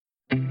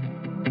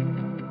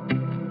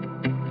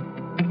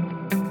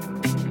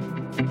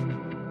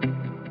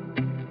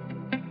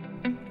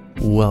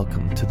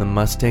Welcome to the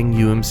Mustang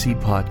UMC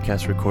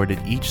podcast, recorded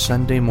each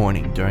Sunday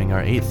morning during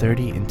our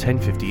 8:30 and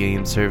 10:50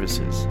 a.m.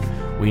 services.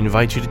 We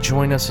invite you to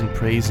join us in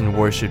praise and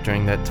worship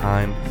during that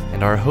time,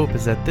 and our hope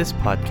is that this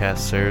podcast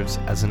serves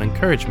as an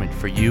encouragement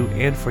for you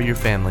and for your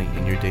family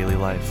in your daily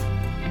life.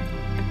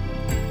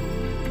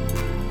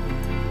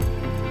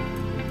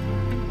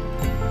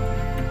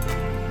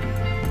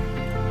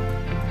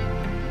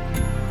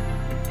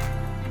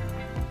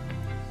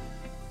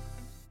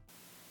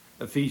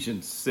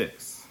 Ephesians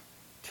 6:10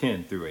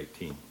 through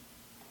 18.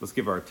 Let's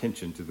give our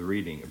attention to the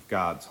reading of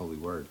God's holy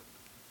word.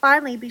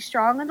 Finally, be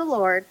strong in the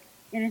Lord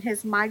and in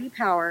his mighty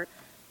power.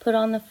 Put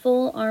on the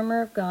full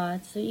armor of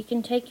God so you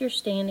can take your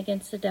stand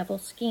against the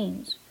devil's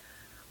schemes.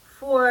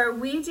 For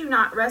we do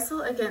not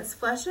wrestle against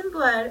flesh and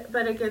blood,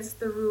 but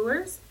against the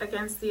rulers,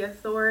 against the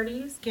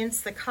authorities,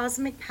 against the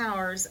cosmic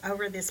powers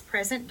over this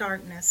present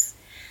darkness,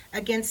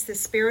 against the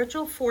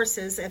spiritual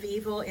forces of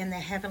evil in the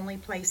heavenly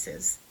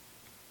places.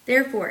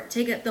 Therefore,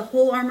 take up the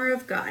whole armor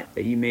of God,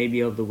 that you may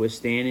be able to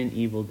withstand an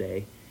evil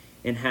day,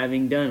 and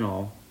having done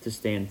all, to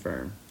stand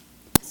firm.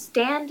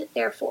 Stand,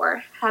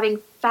 therefore, having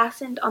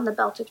fastened on the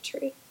belt of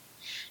truth,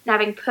 and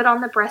having put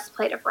on the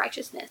breastplate of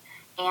righteousness,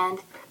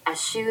 and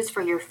as shoes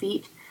for your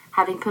feet,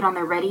 having put on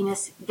the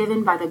readiness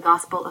given by the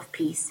gospel of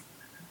peace.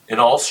 In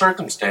all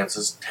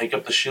circumstances, take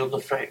up the shield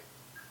of faith,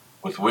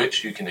 with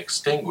which you can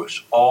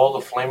extinguish all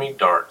the flaming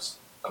darts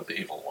of the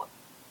evil one.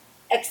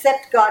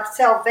 Accept God's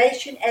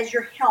salvation as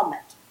your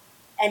helmet,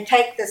 and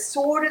take the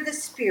sword of the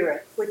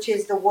Spirit, which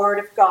is the Word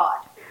of God.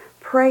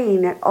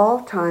 Praying at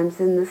all times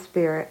in the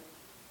Spirit,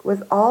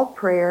 with all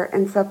prayer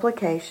and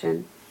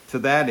supplication. To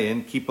that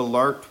end, keep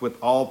alert with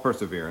all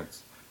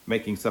perseverance,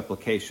 making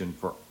supplication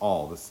for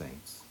all the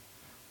saints.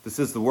 This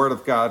is the word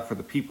of God for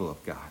the people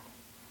of God.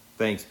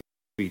 Thanks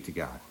be to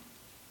God.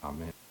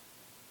 Amen.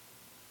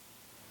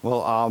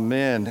 Well,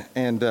 amen.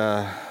 And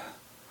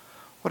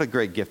what a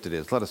great gift it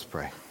is. Let us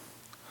pray.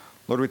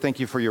 Lord, we thank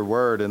you for your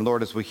word. And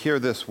Lord, as we hear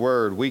this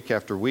word week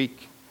after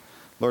week,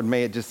 Lord,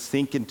 may it just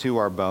sink into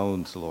our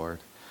bones, Lord.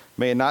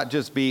 May it not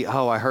just be,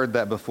 oh, I heard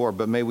that before,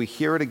 but may we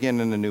hear it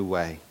again in a new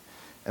way.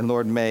 And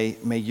Lord, may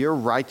your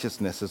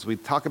righteousness, as we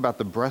talk about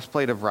the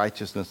breastplate of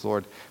righteousness,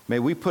 Lord, may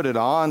we put it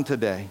on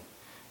today,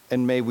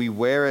 and may we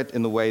wear it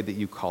in the way that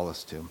you call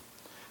us to.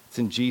 It's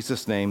in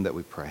Jesus' name that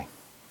we pray.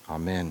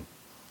 Amen.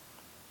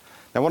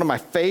 Now, one of my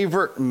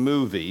favorite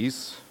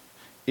movies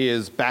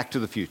is Back to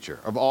the Future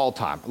of all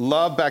time.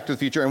 Love Back to the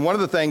Future. And one of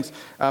the things,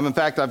 in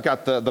fact, I've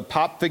got the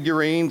pop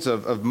figurines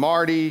of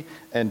Marty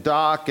and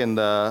Doc and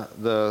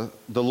the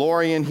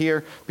DeLorean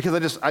here,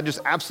 because I just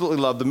absolutely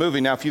love the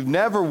movie. Now, if you've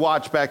never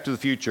watched Back to the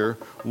Future,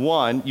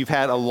 one, you've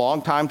had a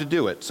long time to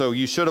do it, so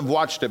you should have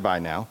watched it by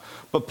now.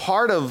 But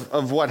part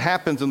of what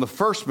happens in the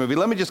first movie,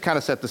 let me just kind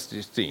of set the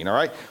scene, all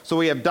right? So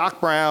we have Doc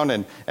Brown,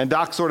 and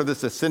Doc's sort of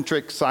this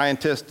eccentric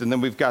scientist, and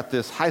then we've got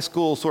this high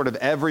school sort of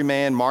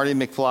everyman, Marty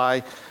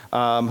McFly,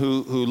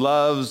 who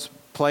loves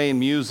playing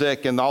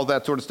music and all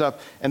that sort of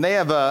stuff. And they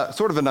have a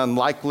sort of an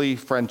unlikely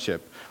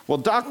friendship. Well,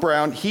 Doc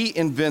Brown, he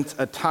invents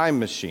a time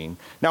machine.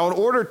 Now, in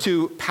order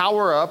to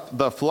power up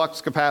the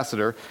flux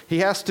capacitor, he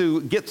has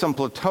to get some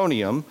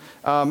plutonium.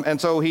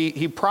 And so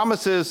he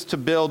promises to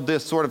build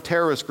this sort of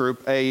terrorist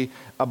group a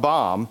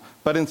bomb,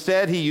 but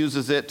instead he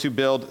uses it to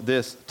build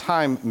this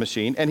time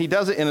machine, and he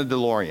does it in a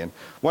DeLorean.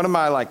 One of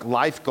my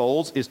life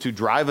goals is to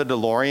drive a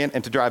DeLorean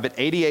and to drive at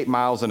 88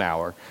 miles an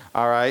hour,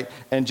 all right,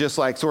 and just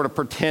sort of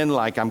pretend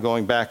like I'm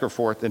going back or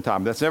forth in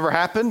time. That's never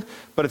happened,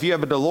 but if you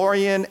have a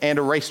DeLorean and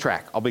a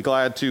racetrack, I'll be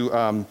glad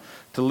to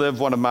live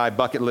one of my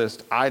bucket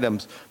list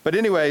items. But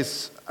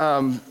anyways,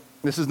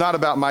 this is not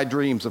about my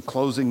dreams of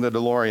closing the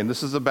DeLorean.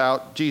 This is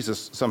about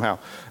Jesus somehow.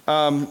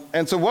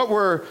 And so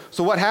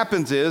what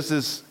happens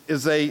is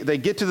they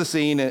get to the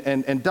scene,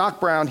 and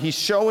Doc Brown, he's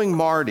showing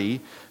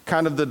Marty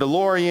kind of the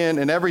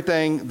DeLorean and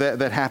everything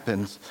that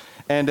happens.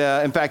 And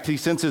in fact, he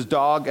sends his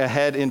dog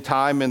ahead in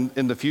time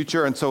in the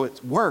future. And so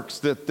it works,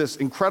 that this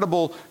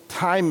incredible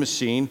time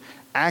machine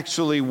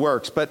actually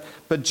works. But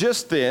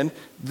just then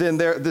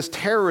this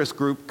terrorist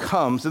group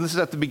comes, and this is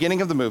at the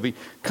beginning of the movie,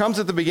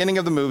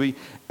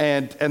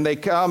 and they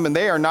come, and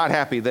they are not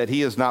happy that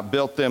he has not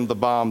built them the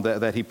bomb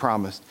that he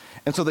promised.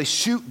 And so they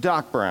shoot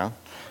Doc Brown,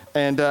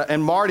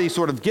 and Marty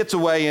sort of gets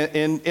away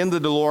in the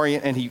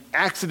DeLorean, and he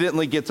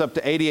accidentally gets up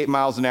to 88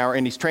 miles an hour,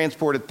 and he's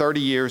transported 30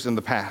 years in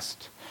the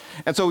past.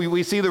 And so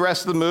we see the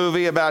rest of the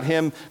movie about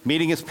him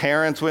meeting his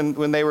parents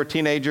when they were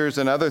teenagers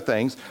and other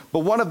things. But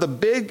one of the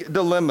big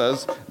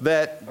dilemmas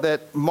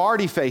that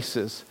Marty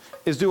faces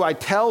is, do I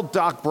tell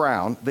Doc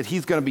Brown that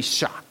he's going to be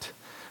shot?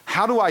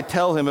 How do I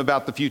tell him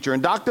about the future?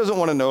 And Doc doesn't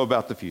want to know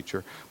about the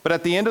future. But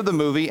at the end of the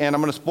movie, and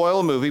I'm going to spoil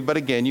a movie, but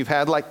again, you've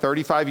had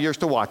 35 years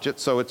to watch it,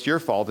 so it's your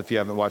fault if you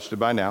haven't watched it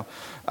by now,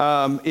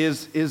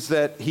 is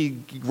that he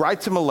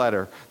writes him a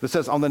letter that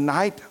says, on the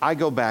night I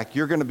go back,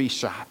 you're going to be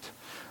shot.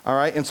 All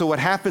right, and so what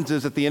happens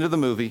is at the end of the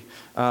movie,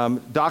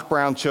 Doc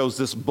Brown shows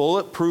this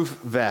bulletproof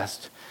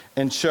vest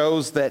and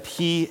shows that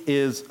he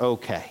is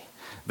okay.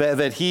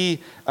 that he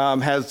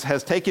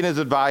has taken his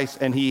advice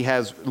and he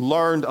has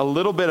learned a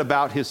little bit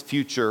about his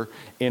future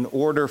in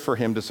order for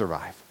him to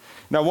survive.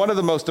 Now, one of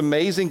the most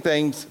amazing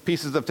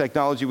pieces of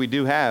technology we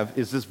do have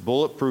is this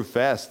bulletproof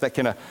vest that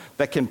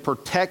can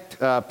protect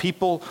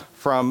people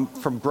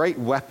from great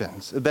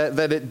weapons,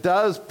 that it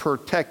does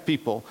protect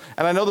people.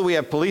 And I know that we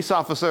have police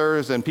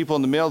officers and people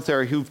in the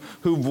military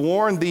who've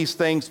worn these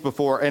things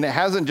before, and it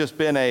hasn't just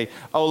been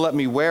let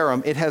me wear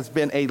them. It has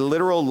been a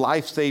literal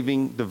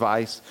life-saving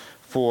device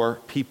for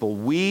people.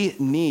 We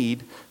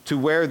need to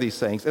wear these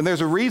things. And there's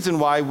a reason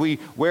why we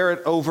wear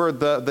it over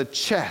the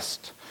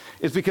chest.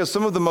 It's because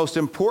some of the most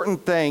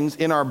important things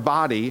in our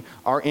body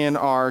are in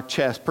our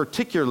chest,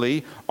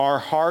 particularly our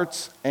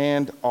hearts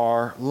and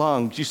our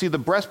lungs. You see, the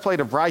breastplate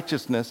of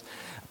righteousness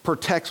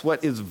protects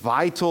what is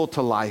vital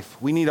to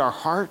life. We need our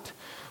heart.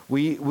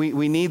 We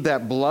need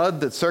that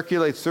blood that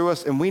circulates through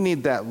us, and we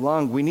need that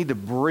lung. We need to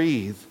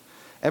breathe.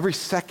 Every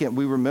second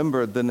we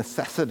remember the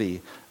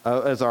necessity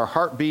as our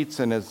heart beats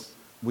and as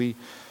we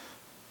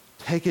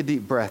take a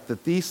deep breath,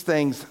 that these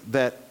things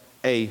that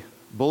a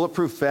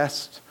bulletproof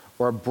vest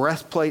or a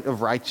breastplate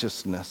of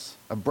righteousness,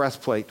 a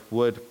breastplate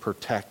would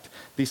protect,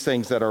 these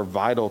things that are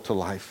vital to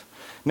life.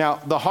 Now,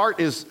 the heart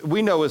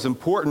we know is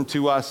important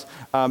to us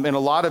in a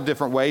lot of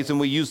different ways, and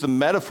we use the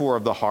metaphor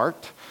of the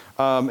heart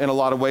in a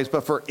lot of ways,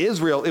 but for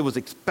Israel, it was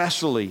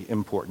especially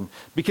important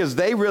because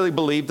they really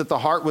believed that the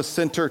heart was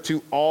center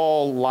to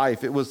all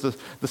life. It was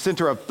the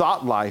center of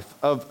thought life,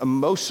 of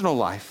emotional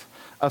life,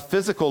 of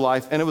physical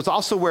life, and it was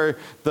also where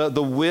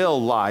the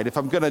will lied. If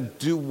I'm going to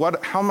do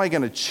how am I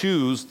going to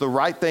choose the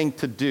right thing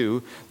to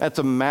do? That's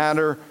a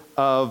matter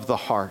of the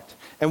heart.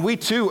 And we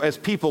too, as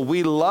people,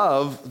 we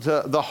love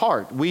the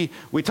heart. We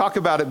talk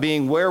about it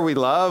being where we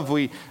love.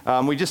 We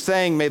just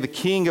saying, may the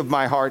king of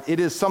my heart. It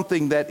is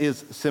something that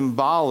is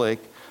symbolic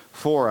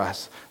for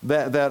us,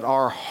 that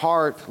our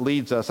heart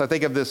leads us. I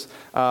think of this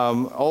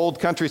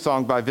old country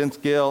song by Vince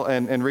Gill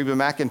and Reba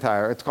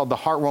McEntire. It's called The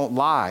Heart Won't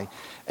Lie.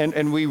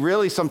 And we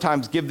really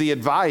sometimes give the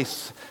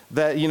advice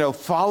that,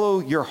 follow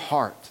your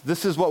heart.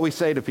 This is what we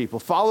say to people.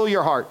 Follow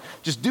your heart.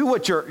 Just do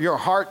what your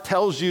heart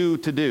tells you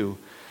to do.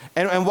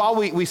 And while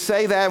we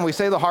say that and we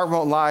say the heart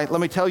won't lie, let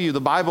me tell you,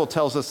 the Bible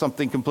tells us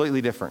something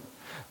completely different.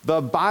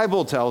 The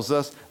Bible tells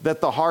us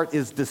that the heart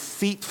is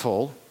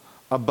deceitful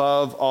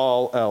above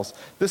all else.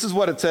 This is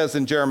what it says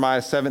in Jeremiah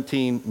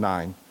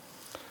 17:9.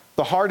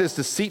 The heart is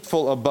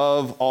deceitful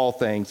above all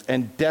things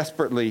and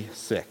desperately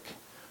sick.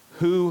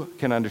 Who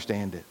can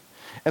understand it?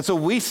 And so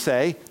we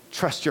say,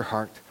 trust your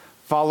heart,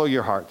 follow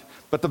your heart.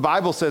 But the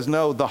Bible says,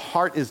 no, the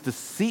heart is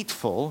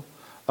deceitful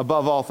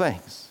above all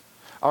things.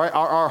 All right,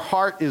 our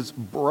heart is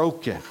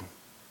broken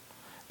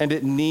and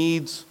it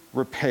needs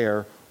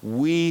repair.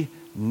 We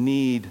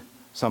need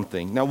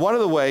something. Now, one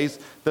of the ways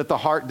that the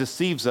heart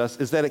deceives us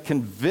is that it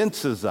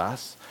convinces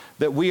us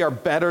that we are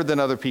better than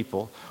other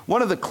people.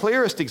 One of the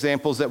clearest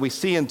examples that we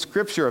see in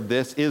Scripture of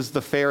this is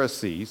the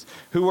Pharisees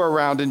who were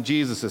around in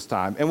Jesus'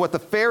 time. And what the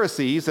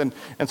Pharisees and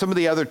some of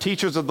the other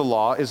teachers of the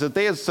law is that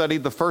they had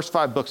studied the first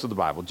 5 books of the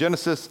Bible,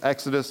 Genesis,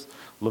 Exodus,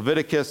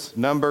 Leviticus,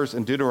 Numbers,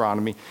 and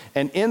Deuteronomy.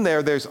 And in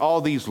there's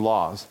all these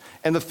laws.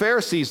 And the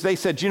Pharisees, they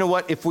said, you know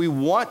what, if we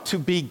want to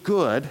be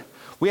good,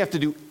 we have to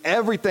do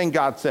everything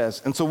God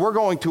says. And so we're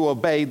going to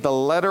obey the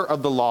letter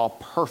of the law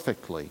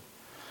perfectly.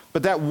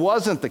 But that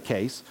wasn't the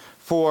case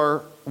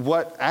for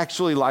what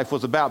actually life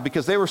was about,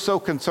 because they were so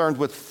concerned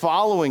with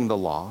following the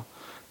law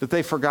that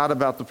they forgot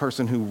about the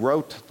person who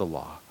wrote the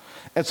law.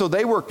 And so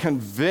they were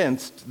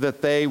convinced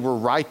that they were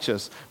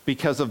righteous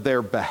because of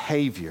their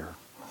behavior.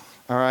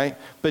 All right?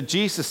 But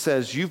Jesus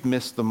says, you've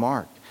missed the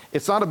mark.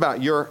 It's not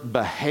about your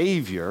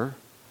behavior,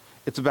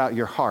 it's about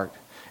your heart.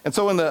 And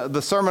so in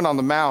the Sermon on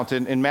the Mount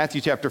in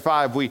Matthew chapter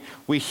 5,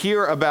 we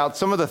hear about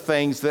some of the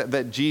things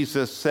that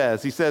Jesus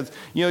says. He says,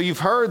 you've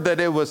heard that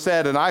it was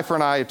said, an eye for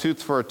an eye, a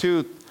tooth for a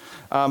tooth.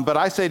 But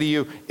I say to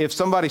you, if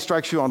somebody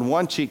strikes you on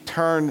one cheek,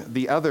 turn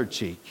the other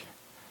cheek.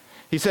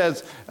 He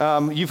says,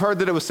 you've heard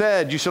that it was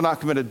said, you shall not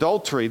commit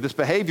adultery, this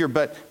behavior.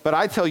 But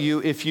I tell you,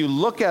 if you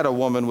look at a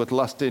woman with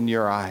lust in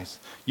your eyes,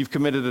 you've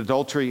committed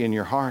adultery in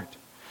your heart.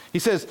 He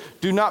says,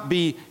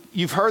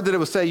 you've heard that it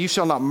was said, you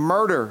shall not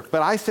murder.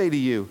 But I say to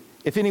you,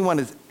 if anyone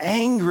is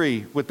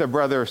angry with their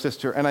brother or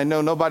sister, and I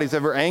know nobody's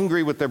ever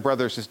angry with their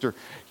brother or sister,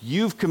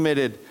 you've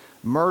committed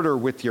murder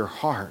with your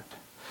heart.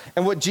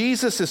 And what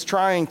Jesus is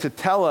trying to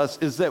tell us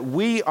is that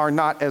we are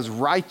not as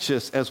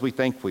righteous as we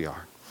think we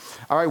are.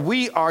 All right,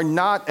 we are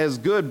not as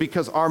good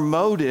because our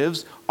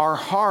motives, our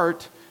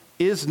heart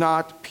is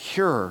not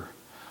pure.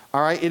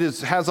 All right, it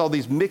has all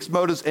these mixed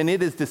motives and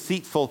it is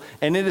deceitful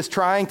and it is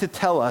trying to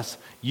tell us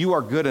you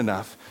are good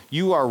enough,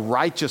 you are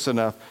righteous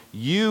enough,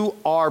 you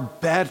are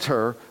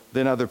better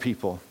than other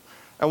people.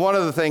 And one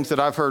of the things that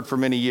I've heard for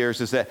many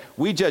years is that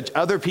we judge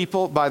other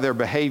people by their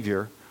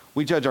behavior.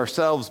 We judge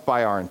ourselves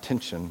by our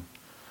intention.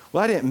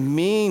 Well, I didn't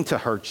mean to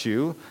hurt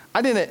you.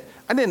 I didn't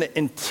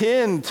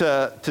intend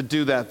to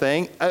do that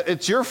thing.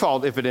 It's your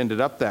fault if it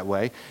ended up that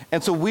way.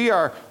 And so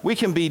we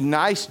can be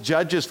nice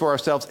judges for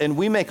ourselves and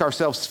we make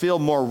ourselves feel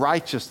more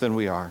righteous than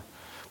we are.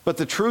 But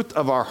the truth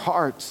of our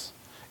hearts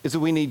is that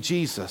we need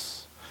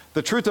Jesus.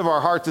 The truth of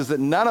our hearts is that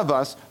none of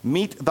us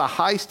meet the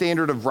high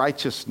standard of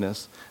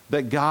righteousness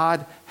that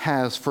God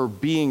has for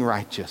being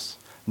righteous.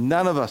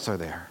 None of us are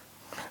there.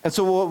 And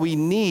so what we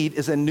need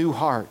is a new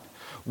heart.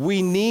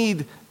 We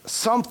need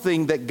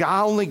something that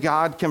only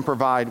God can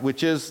provide,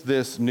 which is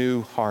this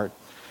new heart.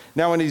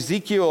 Now in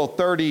Ezekiel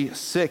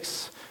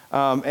 36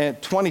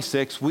 and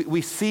 26,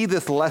 we see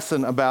this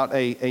lesson about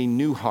a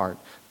new heart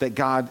that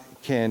God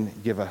can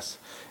give us.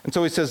 And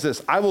so he says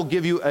this, I will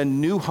give you a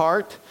new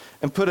heart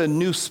and put a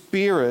new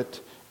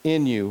spirit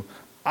in you.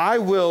 I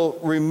will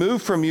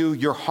remove from you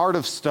your heart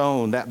of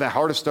stone, that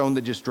heart of stone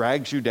that just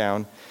drags you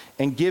down,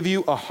 and give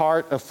you a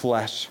heart of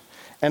flesh.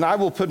 And I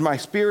will put my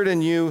spirit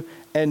in you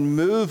and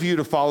move you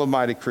to follow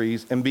my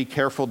decrees and be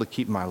careful to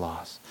keep my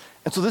laws.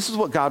 And so this is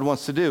what God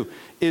wants to do,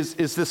 is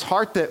this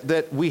heart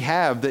that we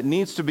have that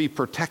needs to be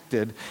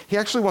protected. He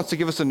actually wants to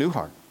give us a new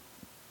heart.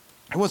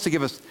 He wants to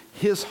give us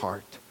his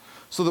heart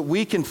so that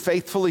we can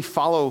faithfully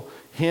follow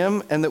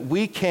him and that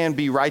we can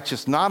be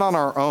righteous, not on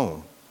our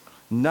own.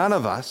 None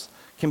of us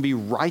can be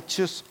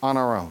righteous on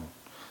our own.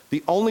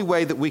 The only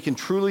way that we can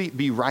truly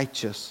be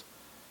righteous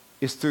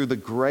is through the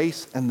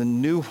grace and the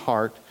new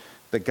heart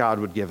that God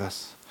would give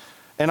us.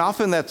 And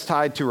often that's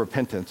tied to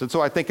repentance. And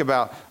so I think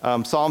about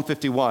Psalm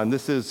 51.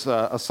 This is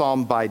a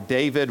psalm by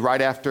David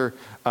right after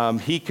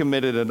he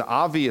committed an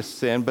obvious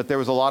sin, but there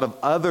was a lot of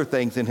other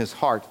things in his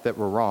heart that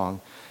were wrong.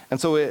 And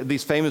so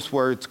these famous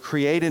words,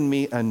 create in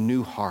me a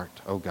new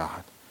heart, O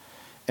God,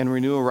 and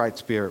renew a right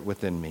spirit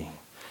within me.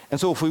 And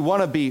so if we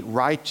want to be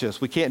righteous,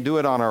 we can't do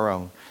it on our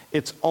own.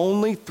 It's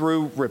only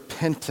through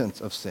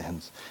repentance of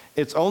sins.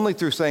 It's only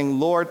through saying,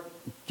 Lord,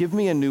 give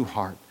me a new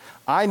heart.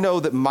 I know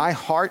that my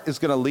heart is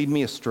going to lead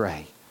me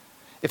astray.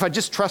 If I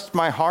just trust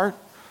my heart,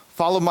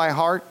 follow my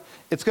heart,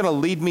 it's going to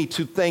lead me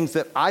to things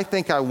that I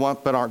think I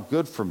want but aren't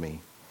good for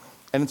me.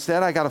 And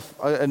instead, I got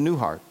a new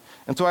heart.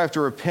 And so I have to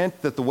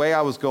repent that the way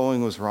I was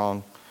going was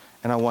wrong,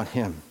 and I want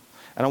him.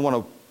 And I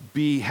want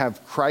to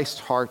have Christ's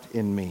heart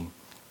in me.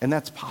 And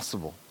that's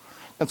possible.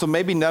 And so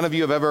maybe none of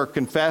you have ever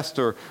confessed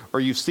or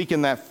you've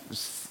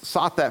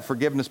sought that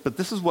forgiveness, but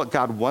this is what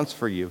God wants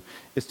for you,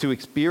 is to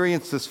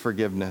experience this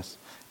forgiveness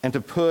and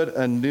to put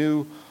a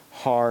new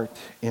heart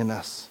in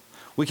us.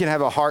 We can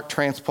have a heart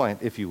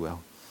transplant, if you will.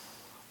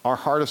 Our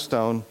heart of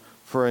stone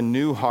for a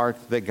new heart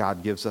that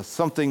God gives us,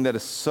 something that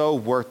is so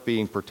worth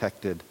being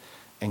protected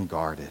and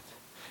guarded.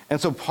 And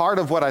so part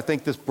of what I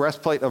think this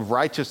breastplate of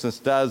righteousness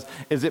does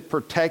is it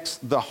protects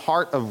the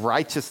heart of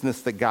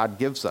righteousness that God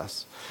gives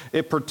us.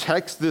 It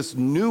protects this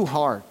new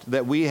heart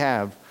that we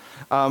have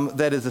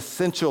that is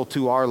essential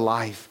to our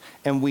life,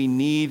 and we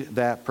need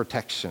that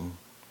protection.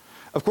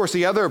 Of course,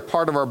 the other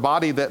part of our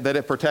body that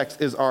it protects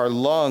is our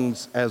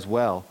lungs as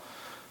well.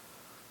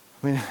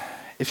 I mean,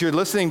 if you're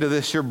listening to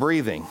this, you're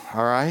breathing,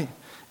 all right?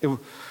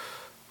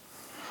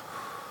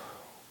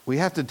 We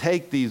have to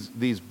take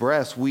these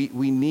breaths. We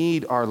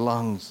need our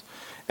lungs.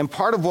 And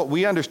part of what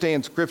we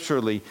understand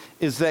scripturally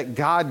is that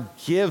God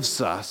gives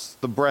us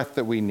the breath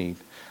that we need.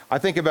 I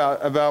think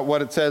about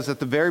what it says at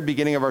the very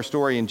beginning of our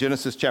story in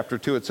Genesis chapter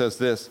 2. It says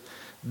this,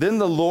 "Then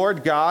the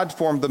Lord God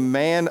formed the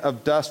man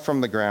of dust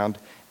from the ground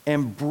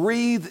and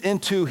breathed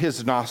into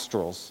his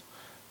nostrils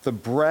the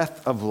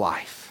breath of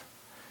life.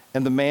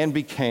 And the man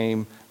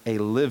became a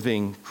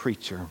living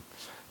creature."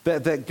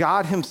 That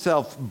God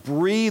himself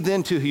breathed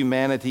into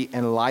humanity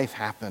and life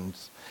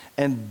happens.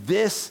 And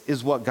this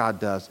is what God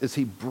does, is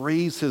he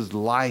breathes his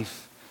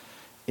life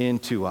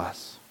into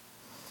us.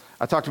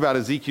 I talked about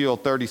Ezekiel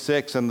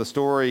 36 and the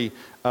story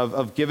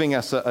of giving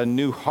us a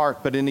new heart.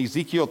 But in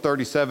Ezekiel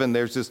 37,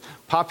 there's this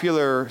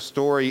popular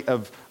story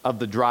of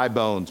the dry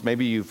bones.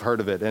 Maybe you've heard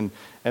of it. And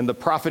the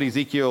prophet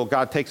Ezekiel,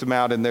 God takes him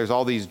out and there's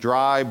all these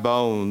dry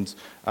bones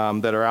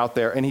that are out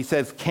there. And he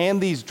says, can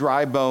these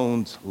dry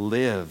bones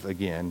live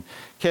again?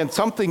 Can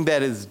something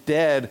that is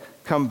dead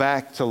come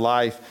back to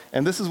life?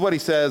 And this is what he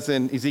says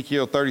in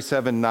Ezekiel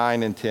 37,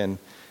 9 and 10.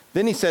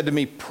 "Then he said to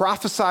me,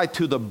 prophesy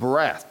to the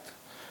breath.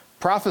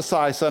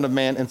 Prophesy, son of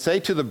man, and say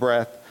to the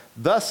breath,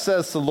 thus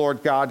says the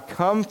Lord God,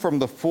 come from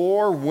the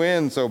four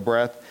winds, O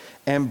breath,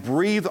 and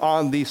breathe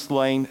on these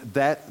slain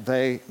that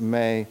they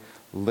may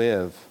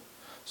live.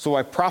 So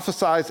I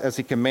prophesied as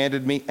he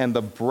commanded me, and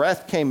the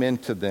breath came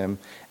into them,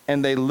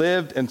 and they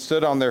lived and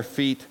stood on their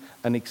feet,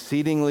 an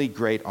exceedingly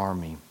great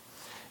army."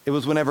 It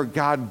was whenever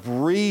God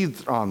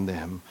breathed on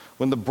them,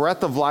 when the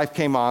breath of life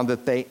came on,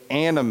 that they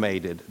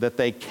animated, that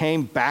they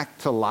came back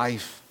to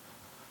life,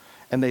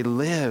 and they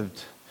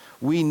lived.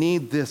 We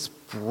need this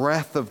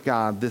breath of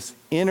God, this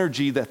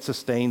energy that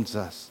sustains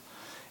us.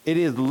 It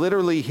is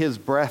literally his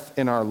breath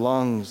in our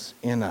lungs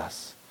in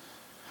us.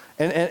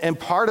 And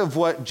part of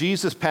what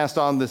Jesus passed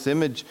on this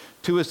image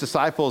to his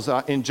disciples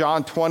in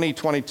John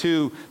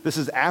 20:22, this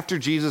is after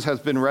Jesus has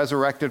been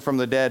resurrected from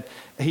the dead.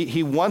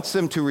 He wants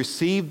them to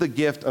receive the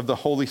gift of the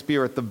Holy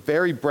Spirit, the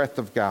very breath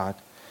of God.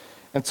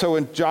 And so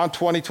in John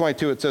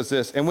 20:22, it says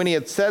this, "And when he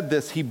had said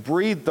this, he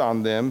breathed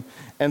on them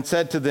and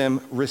said to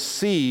them,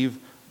 receive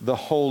the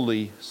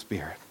Holy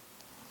Spirit."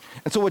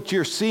 And so what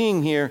you're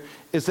seeing here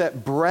is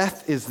that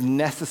breath is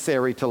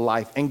necessary to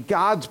life, and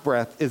God's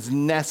breath is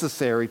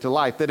necessary to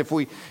life. That if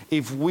we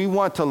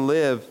want to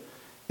live,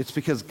 it's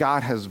because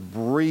God has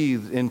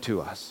breathed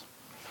into us.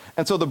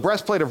 And so the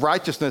breastplate of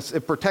righteousness,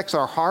 it protects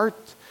our heart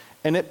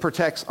and it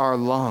protects our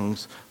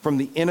lungs from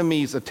the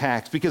enemy's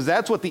attacks, because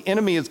that's what the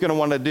enemy is going to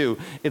want to do.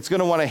 It's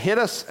going to want to hit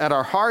us at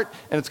our heart,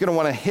 and it's going to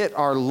want to hit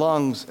our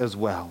lungs as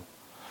well.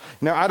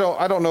 Now,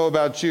 I don't know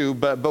about you,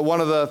 but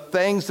one of the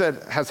things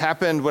that has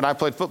happened when I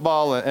played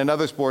football and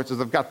other sports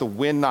is I've got the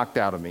wind knocked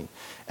out of me.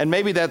 And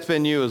maybe that's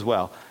been you as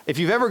well. If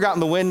you've ever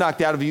gotten the wind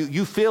knocked out of you,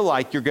 you feel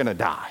like you're going to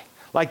die.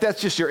 Like that's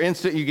just your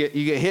instinct. You get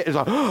hit. It's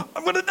like, oh,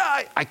 I'm going to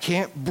die. I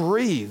can't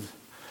breathe.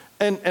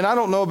 And I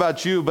don't know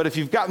about you, but if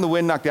you've gotten the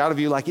wind knocked out of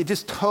you, like it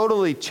just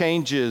totally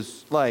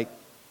changes like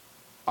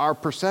our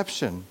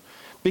perception,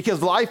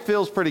 because life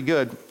feels pretty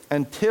good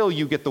until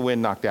you get the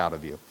wind knocked out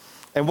of you.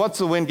 And once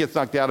the wind gets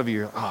knocked out of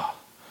you, oh.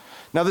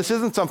 Now this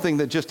isn't something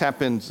that just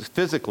happens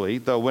physically,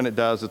 though when it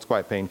does, it's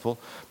quite painful.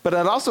 But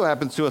it also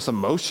happens to us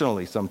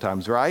emotionally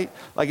sometimes, right?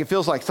 Like it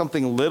feels like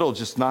something little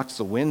just knocks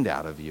the wind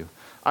out of you.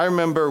 I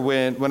remember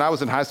when I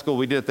was in high school,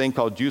 we did a thing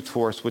called Youth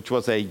Force, which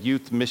was a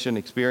youth mission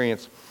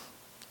experience.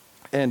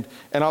 And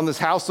on this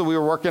house that we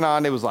were working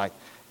on, it was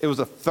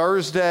a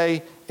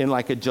Thursday in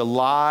like a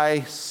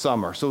July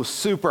summer. So it was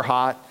super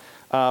hot.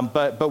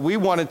 But we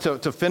wanted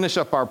to finish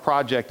up our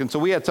project. And so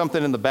we had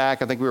something in the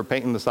back. I think we were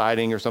painting the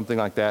siding or something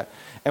like that.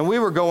 And we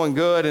were going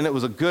good, and it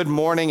was a good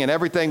morning, and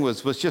everything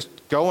was just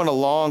going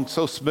along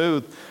so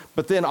smooth.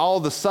 But then all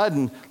of a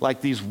sudden,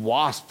 like these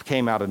wasps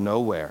came out of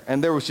nowhere.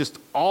 And there was just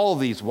all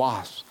these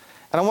wasps.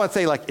 And I want to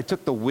say, like, it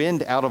took the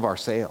wind out of our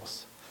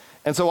sails.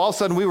 And so all of a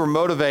sudden we were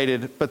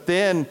motivated, but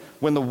then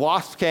when the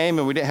wasps came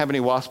and we didn't have any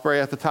wasp spray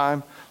at the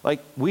time,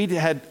 like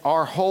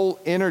our whole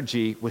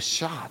energy was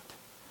shot.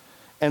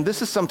 And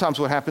this is sometimes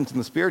what happens in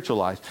the spiritual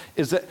life,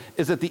 is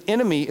that the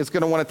enemy is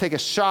going to want to take a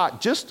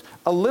shot, just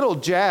a little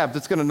jab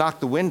that's going to knock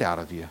the wind out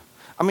of you.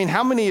 I mean,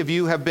 how many of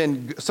you have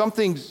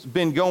something's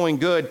been going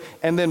good,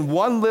 and then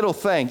one little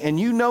thing, and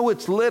you know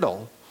it's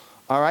little,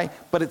 all right,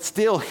 but it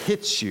still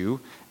hits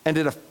you, and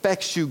it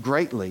affects you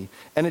greatly,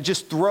 and it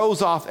just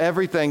throws off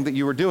everything that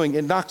you were doing.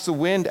 It knocks the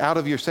wind out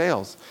of your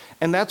sails.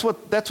 And that's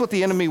what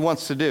the enemy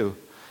wants to do.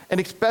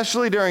 And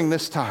especially during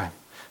this time.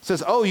 It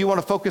says, oh, you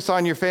want to focus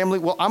on your family?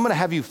 Well, I'm going to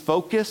have you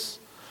focus,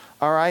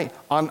 all right,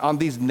 on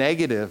these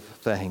negative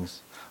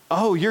things.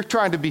 Oh, you're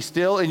trying to be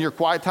still in your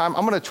quiet time?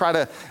 I'm going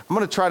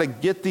to try to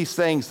get these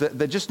things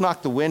that just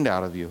knock the wind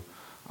out of you.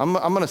 I'm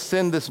going to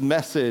send this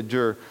message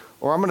or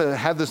I'm going to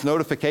have this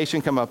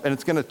notification come up, and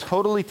it's going to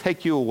totally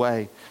take you away,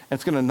 and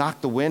it's going to knock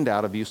the wind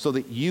out of you so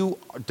that you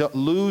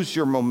lose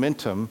your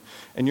momentum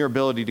and your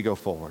ability to go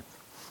forward.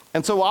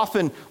 And so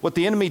often what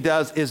the enemy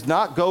does is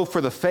not go for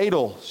the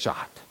fatal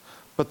shot,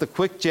 but the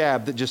quick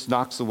jab that just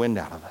knocks the wind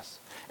out of us.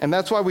 And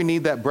that's why we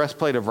need that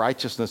breastplate of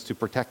righteousness to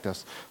protect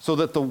us, so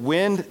that the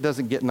wind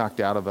doesn't get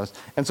knocked out of us,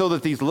 and so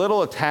that these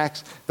little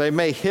attacks, they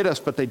may hit us,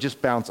 but they just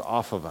bounce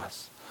off of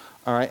us,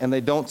 all right? And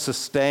they don't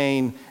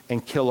sustain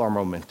and kill our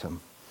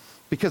momentum.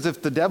 Because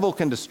if the devil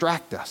can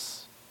distract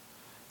us,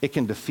 it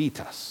can defeat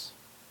us.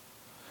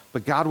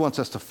 But God wants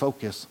us to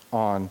focus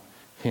on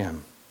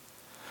him.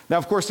 Now,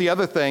 of course, the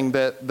other thing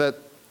that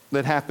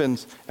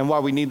happens and why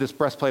we need this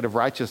breastplate of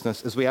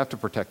righteousness is we have to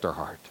protect our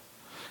heart.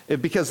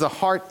 Because the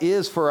heart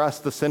is, for us,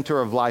 the center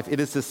of life. It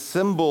is the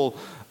symbol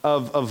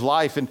of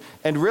life.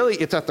 And really,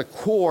 it's at the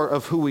core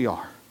of who we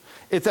are.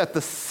 It's at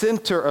the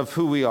center of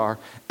who we are.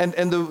 And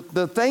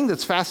the thing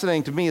that's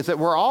fascinating to me is that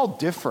we're all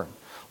different.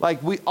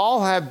 Like, we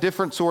all have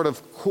different sort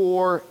of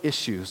core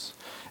issues.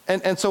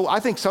 And so I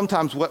think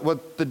sometimes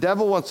what the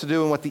devil wants to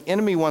do and what the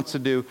enemy wants to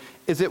do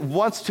is it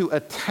wants to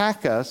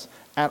attack us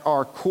at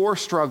our core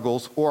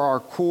struggles or our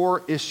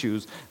core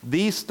issues,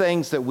 these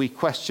things that we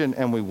question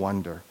and we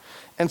wonder.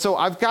 And so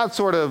I've got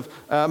sort of,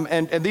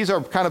 and these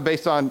are kind of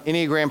based on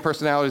Enneagram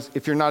personalities.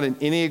 If you're not an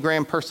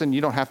Enneagram person, you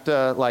don't have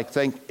to like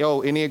think,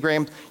 oh,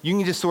 Enneagrams. You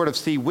can just sort of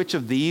see which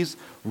of these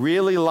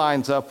really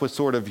lines up with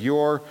sort of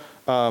your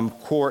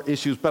core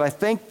issues. But I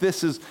think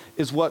this is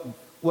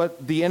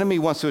what the enemy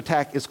wants to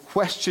attack, is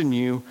question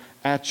you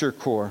at your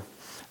core.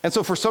 And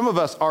so for some of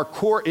us, our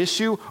core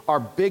issue, our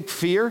big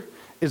fear,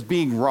 is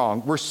being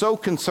wrong. We're so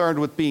concerned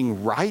with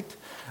being right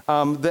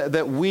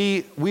that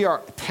we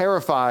are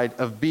terrified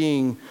of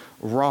being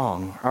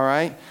wrong, all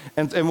right?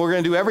 And we're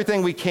going to do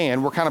everything we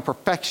can. We're kind of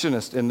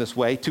perfectionists in this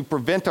way to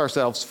prevent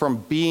ourselves from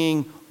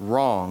being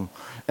wrong.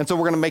 And so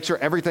we're going to make sure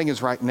everything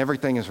is right and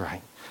everything is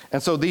right.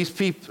 And so these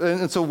people,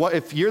 and so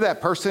if you're that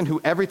person who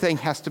everything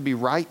has to be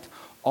right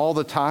all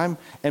the time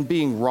and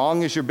being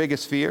wrong is your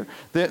biggest fear,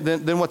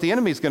 then what the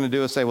enemy is going to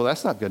do is say, well,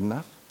 that's not good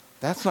enough.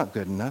 That's not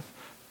good enough.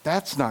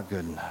 That's not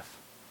good enough.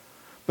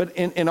 But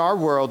in our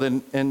world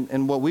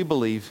and what we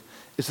believe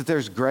is that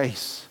there's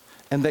grace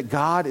and that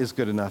God is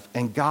good enough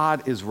and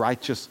God is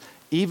righteous.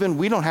 Even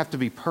we don't have to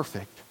be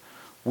perfect.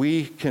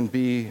 We can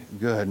be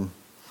good.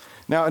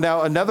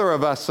 Now another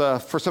of us,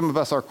 for some of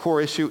us, our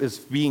core issue is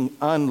being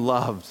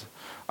unloved.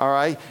 All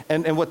right?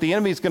 And what the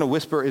enemy is going to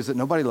whisper is that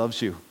nobody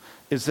loves you.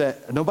 is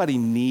that nobody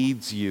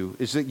needs you,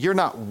 is that you're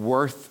not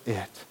worth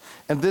it.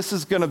 And this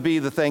is going to be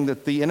the thing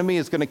that the enemy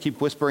is going to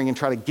keep whispering and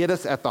try to get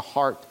us at the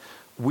heart.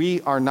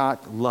 We are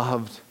not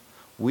loved.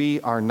 We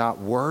are not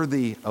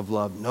worthy of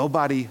love.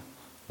 Nobody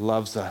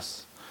loves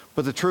us.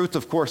 But the truth,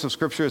 of course, of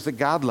Scripture is that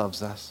God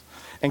loves us.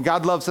 And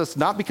God loves us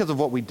not because of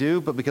what we do,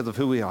 but because of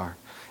who we are.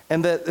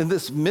 And that in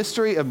this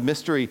mystery of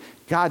mystery,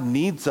 God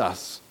needs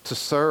us to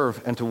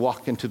serve and to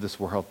walk into this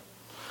world.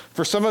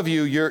 For some of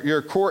you,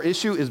 your core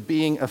issue is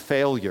being a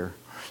failure.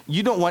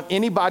 You don't want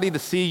anybody to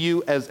see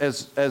you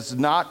as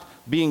not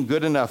being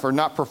good enough or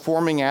not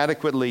performing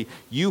adequately.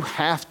 You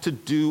have to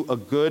do a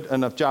good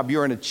enough job.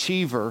 You're an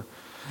achiever.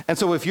 And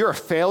so if you're a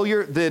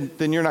failure,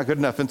 then you're not good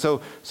enough. And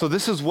so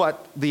this is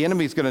what the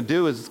enemy's going to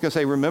do, is it's going to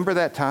say, remember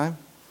that time?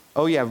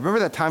 Oh yeah, remember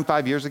that time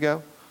 5 years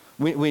ago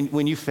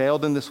when you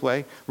failed in this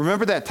way?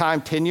 Remember that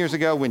time 10 years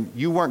ago when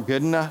you weren't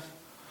good enough?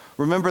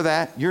 Remember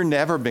that? You're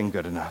never been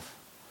good enough.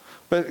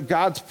 But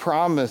God's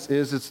promise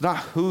is it's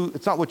not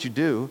what you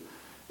do,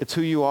 it's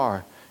who you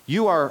are.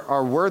 You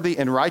are worthy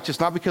and righteous,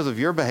 not because of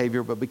your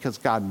behavior, but because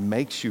God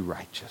makes you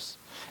righteous.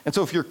 And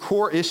so if your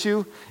core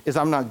issue is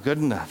I'm not good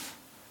enough,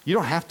 you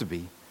don't have to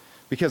be,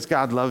 because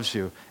God loves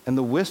you. And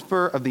the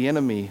whisper of the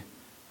enemy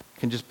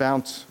can just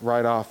bounce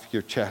right off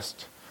your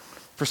chest.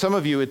 For some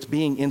of you, it's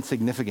being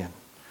insignificant.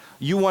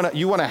 You want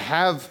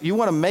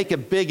to make a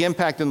big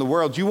impact in the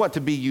world. You want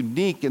to be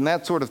unique and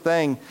that sort of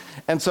thing.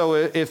 And so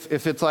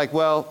if it's like,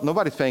 well,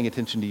 nobody's paying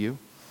attention to you.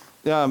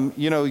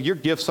 Your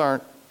gifts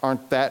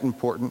aren't that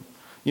important.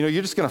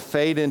 You're just going to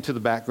fade into the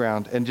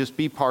background and just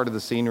be part of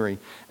the scenery.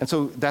 And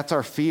so that's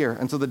our fear.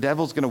 And so the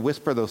devil's going to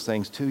whisper those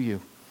things to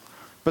you.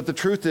 But the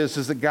truth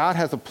is that God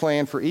has a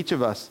plan for each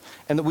of us,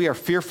 and that we are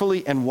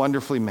fearfully and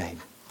wonderfully made.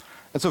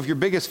 And so if your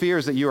biggest fear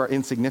is that you are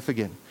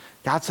insignificant,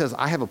 God says,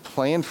 I have a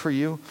plan for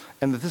you,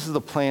 and that this is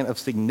a plan of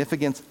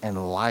significance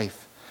and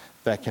life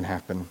that can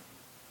happen.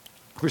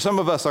 For some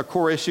of us, our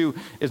core issue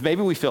is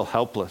maybe we feel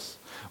helpless.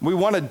 We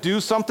want to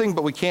do something,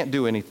 but we can't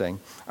do anything.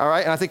 All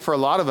right? And I think for a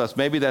lot of us,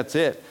 maybe that's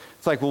it.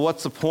 It's like, well,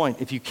 what's the point?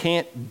 If you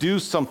can't do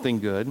something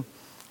good,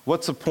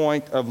 what's the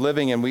point of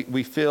living? And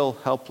we feel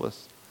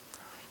helpless.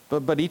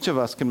 But each of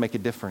us can make a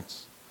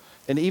difference.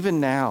 And even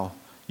now,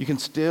 you can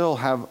still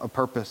have a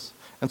purpose.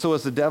 And so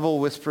as the devil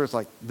whispers,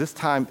 like, this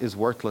time is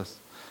worthless,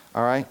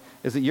 all right,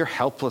 is that you're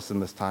helpless in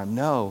this time.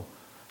 No.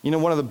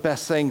 One of the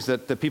best things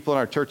that people in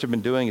our church have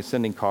been doing is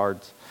sending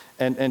cards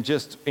and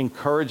just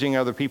encouraging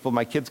other people.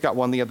 My kids got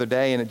one the other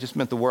day, and it just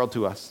meant the world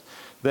to us,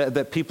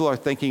 that people are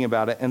thinking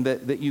about it, and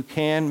that you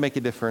can make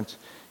a difference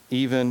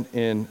even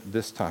in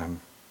this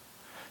time.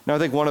 Now, I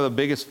think one of the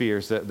biggest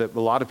fears that a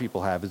lot of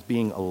people have is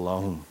being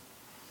alone.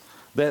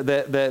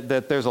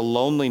 That there's a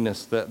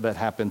loneliness that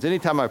happens.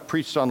 Anytime I've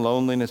preached on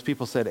loneliness,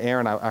 people said,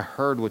 Aaron, I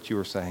heard what you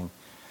were saying.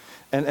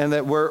 And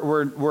that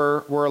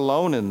we're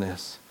alone in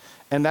this.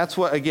 And that's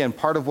what, again,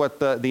 part of what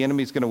the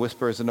enemy's going to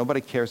whisper is that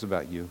nobody cares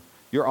about you.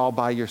 You're all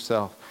by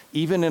yourself.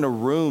 Even in a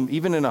room,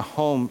 even in a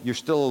home, you're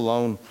still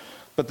alone.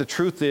 But the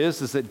truth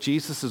is that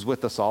Jesus is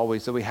with us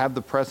always, that we have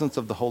the presence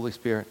of the Holy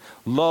Spirit.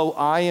 Lo,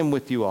 I am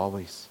with you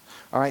always.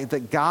 All right,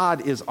 that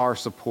God is our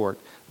support,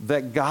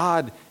 that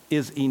God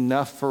is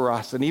enough for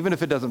us. And even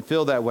if it doesn't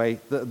feel that way,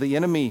 the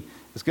enemy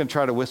is going to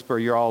try to whisper,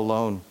 you're all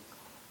alone.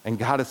 And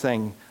God is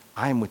saying,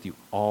 I am with you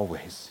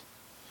always.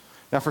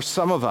 Now, for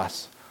some of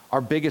us, our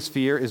biggest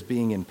fear is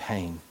being in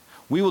pain.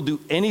 We will do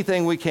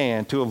anything we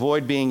can to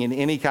avoid being in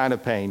any kind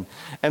of pain.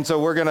 And so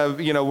we're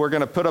going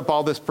to put up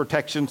all this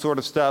protection sort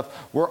of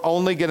stuff. We're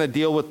only going to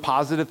deal with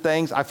positive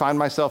things. I find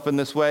myself in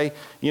this way,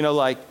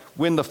 like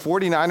when the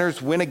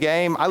 49ers win a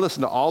game, I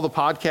listen to all the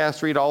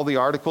podcasts, read all the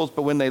articles,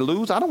 but when they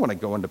lose, I don't want to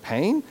go into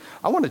pain.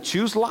 I want to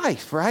choose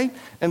life, right?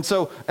 And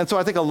so I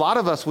think a lot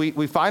of us,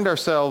 we find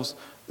ourselves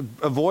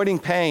avoiding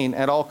pain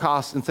at all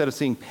costs instead of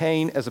seeing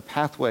pain as a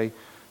pathway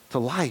to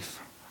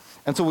life.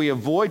 And so we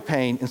avoid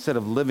pain instead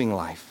of living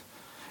life.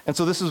 And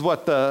so this is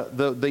what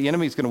the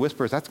enemy is going to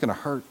whisper is that's going to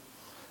hurt.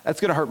 That's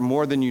going to hurt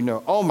more than you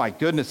know. Oh my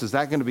goodness, is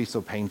that going to be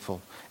so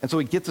painful? And so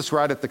he gets us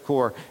right at the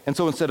core. And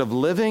so instead of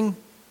living,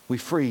 we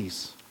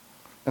freeze.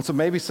 And so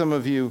maybe some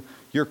of you,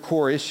 your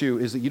core issue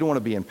is that you don't want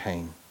to be in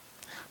pain.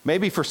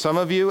 Maybe for some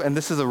of you, and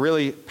this is a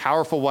really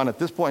powerful one at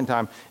this point in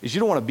time, is you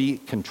don't want to be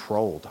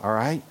controlled, all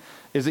right?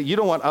 Is that you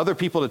don't want other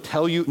people to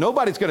tell you,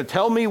 nobody's going to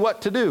tell me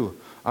what to do,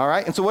 all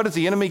right? And so what is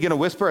the enemy going to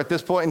whisper at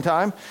this point in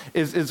time?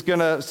 Is going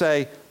to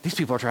say, these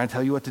people are trying to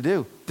tell you what to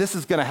do. This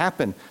is going to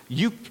happen.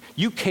 You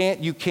can't,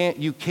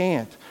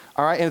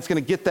 all right? And it's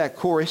going to get that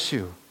core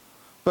issue.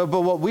 But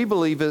what we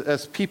believe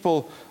as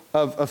people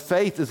of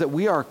faith is that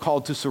we are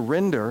called to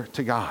surrender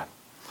to God.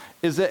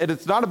 Is that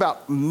it's not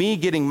about me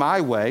getting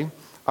my way,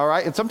 all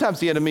right? And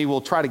sometimes the enemy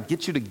will try to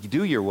get you to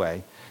do your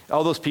way.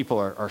 All those people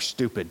are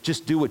stupid.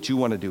 Just do what you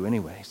want to do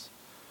anyways.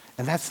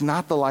 And that's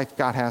not the life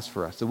God has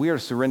for us. So we are to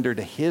surrender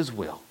to his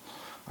will,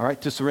 all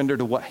right? To surrender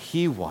to what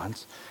he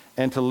wants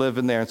and to live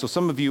in there. And so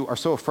some of you are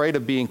so afraid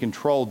of being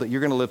controlled that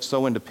you're going to live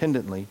so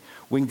independently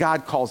when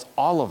God calls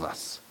all of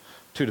us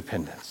to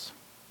dependence.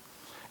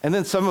 And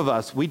then some of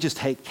us, we just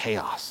hate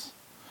chaos.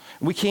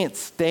 We can't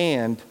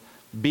stand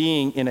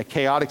being in a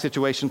chaotic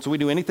situation, so we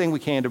do anything we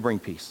can to bring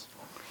peace.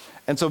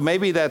 And so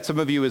maybe that some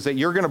of you is that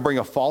you're going to bring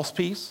a false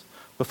peace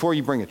before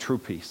you bring a true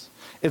peace.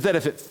 Is that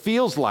if it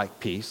feels like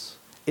peace,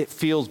 it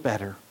feels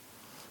better.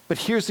 But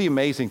here's the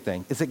amazing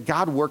thing, is that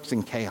God works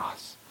in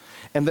chaos,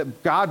 and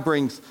that God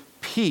brings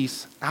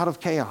peace out of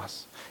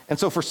chaos. And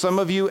so for some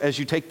of you, as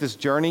you take this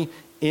journey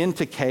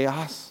into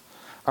chaos,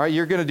 all right,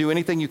 you're going to do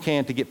anything you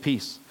can to get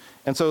peace.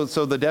 And so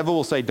the devil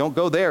will say, don't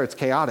go there, it's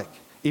chaotic,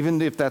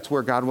 even if that's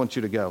where God wants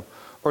you to go.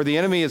 Or the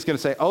enemy is going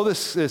to say, oh,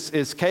 this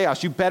is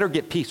chaos, you better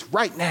get peace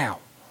right now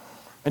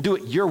and do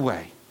it your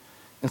way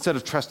instead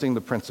of trusting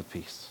the Prince of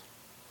Peace.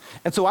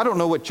 And so I don't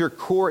know what your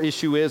core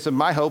issue is, and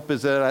my hope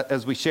is that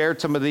as we shared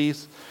some of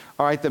these,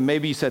 all right, that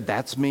maybe you said,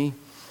 that's me,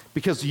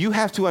 because you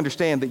have to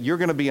understand that you're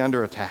going to be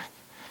under attack,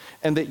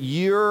 and that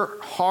your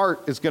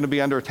heart is going to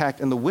be under attack,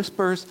 and the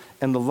whispers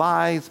and the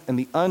lies and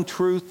the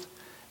untruth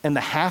and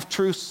the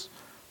half-truths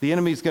the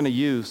enemy is going to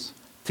use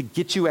to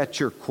get you at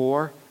your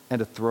core and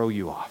to throw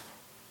you off.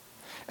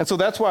 And so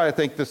that's why I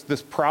think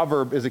this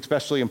proverb is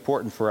especially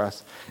important for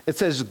us. It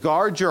says,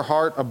 guard your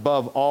heart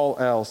above all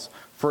else,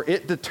 for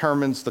it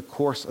determines the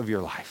course of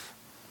your life.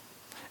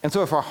 And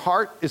so if our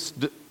heart is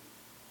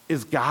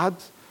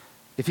God's,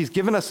 if he's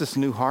given us this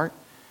new heart,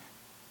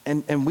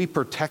 and we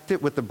protect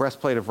it with the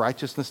breastplate of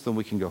righteousness, then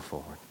we can go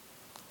forward.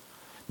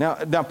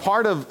 Now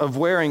part of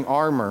wearing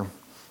armor,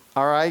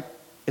 all right,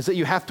 is that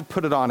you have to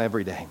put it on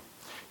every day.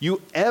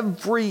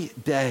 Every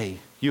day,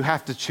 you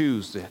have to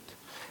choose it.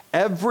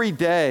 Every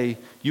day,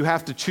 you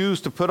have to choose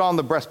to put on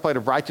the breastplate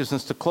of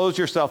righteousness, to close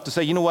yourself, to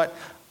say, you know what?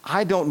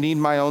 I don't need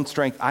my own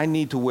strength. I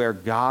need to wear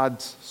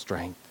God's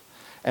strength,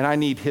 and I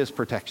need his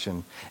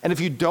protection. And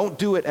if you don't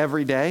do it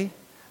every day,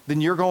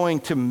 then you're going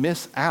to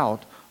miss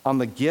out on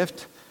the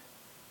gift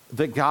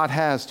that God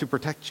has to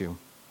protect you.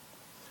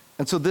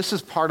 And so this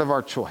is part of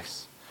our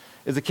choice.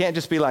 Is it can't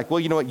just be like, well,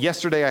 you know what?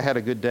 Yesterday I had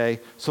a good day,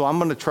 so I'm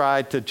going to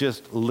try to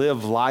just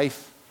live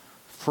life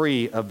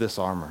free of this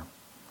armor.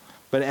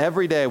 But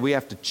every day we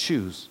have to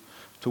choose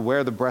to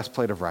wear the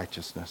breastplate of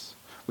righteousness.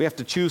 We have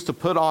to choose to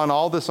put on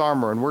all this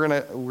armor, and we're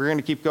going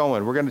to keep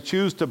going. We're going to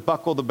choose to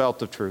buckle the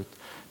belt of truth,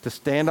 to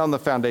stand on the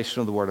foundation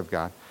of the Word of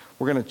God.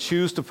 We're going to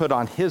choose to put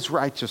on his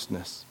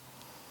righteousness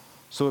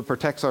so it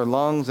protects our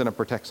lungs and it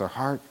protects our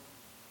heart.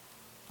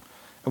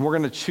 And we're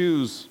going to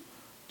choose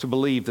to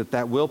believe that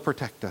that will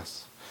protect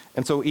us.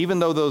 And so even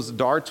though those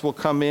darts will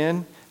come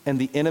in and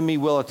the enemy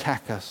will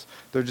attack us,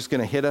 they're just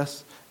going to hit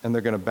us and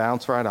they're going to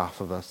bounce right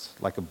off of us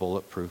like a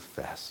bulletproof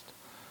vest.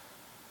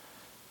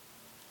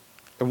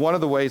 And one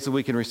of the ways that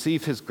we can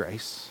receive his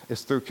grace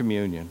is through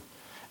communion.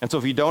 And so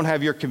if you don't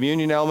have your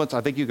communion elements,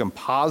 I think you can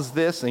pause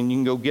this and you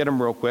can go get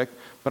them real quick.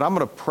 But I'm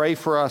going to pray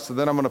for us, and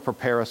then I'm going to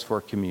prepare us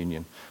for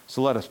communion.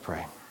 So let us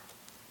pray.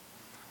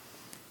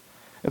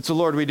 And so,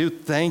 Lord, we do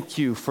thank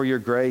you for your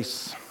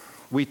grace.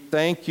 We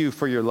thank you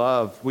for your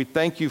love. We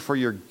thank you for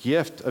your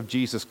gift of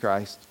Jesus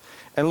Christ.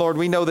 And Lord,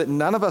 we know that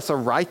none of us are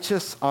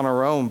righteous on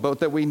our own, but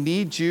that we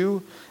need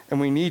you and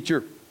we need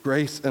your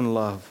grace and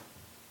love.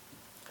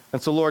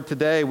 And so, Lord,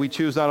 today we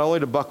choose not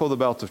only to buckle the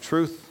belt of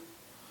truth,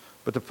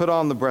 but to put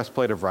on the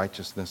breastplate of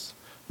righteousness,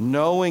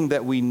 knowing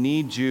that we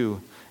need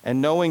you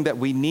and knowing that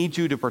we need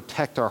you to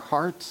protect our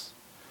hearts,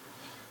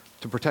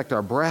 to protect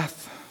our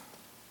breath,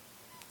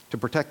 to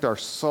protect our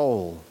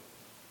soul,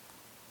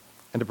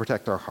 and to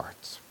protect our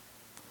hearts.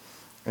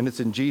 And it's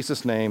in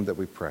Jesus' name that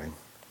we pray.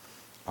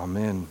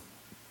 Amen.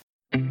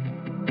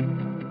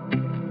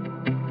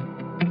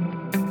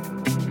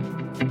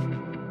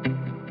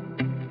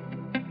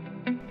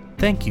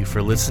 Thank you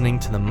for listening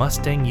to the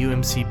Mustang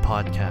UMC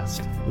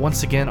podcast.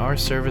 Once again, our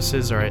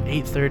services are at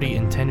 8:30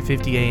 and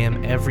 10:50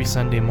 a.m. every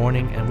Sunday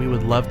morning, and we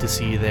would love to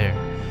see you there.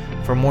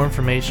 For more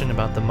information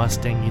about the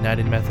Mustang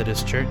United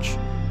Methodist Church,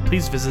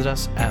 please visit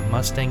us at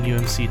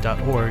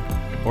mustangumc.org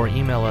or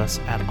email us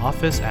at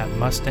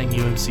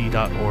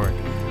office@mustangumc.org.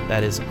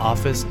 That is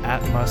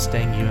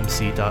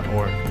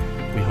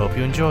office@mustangumc.org. We hope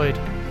you enjoyed.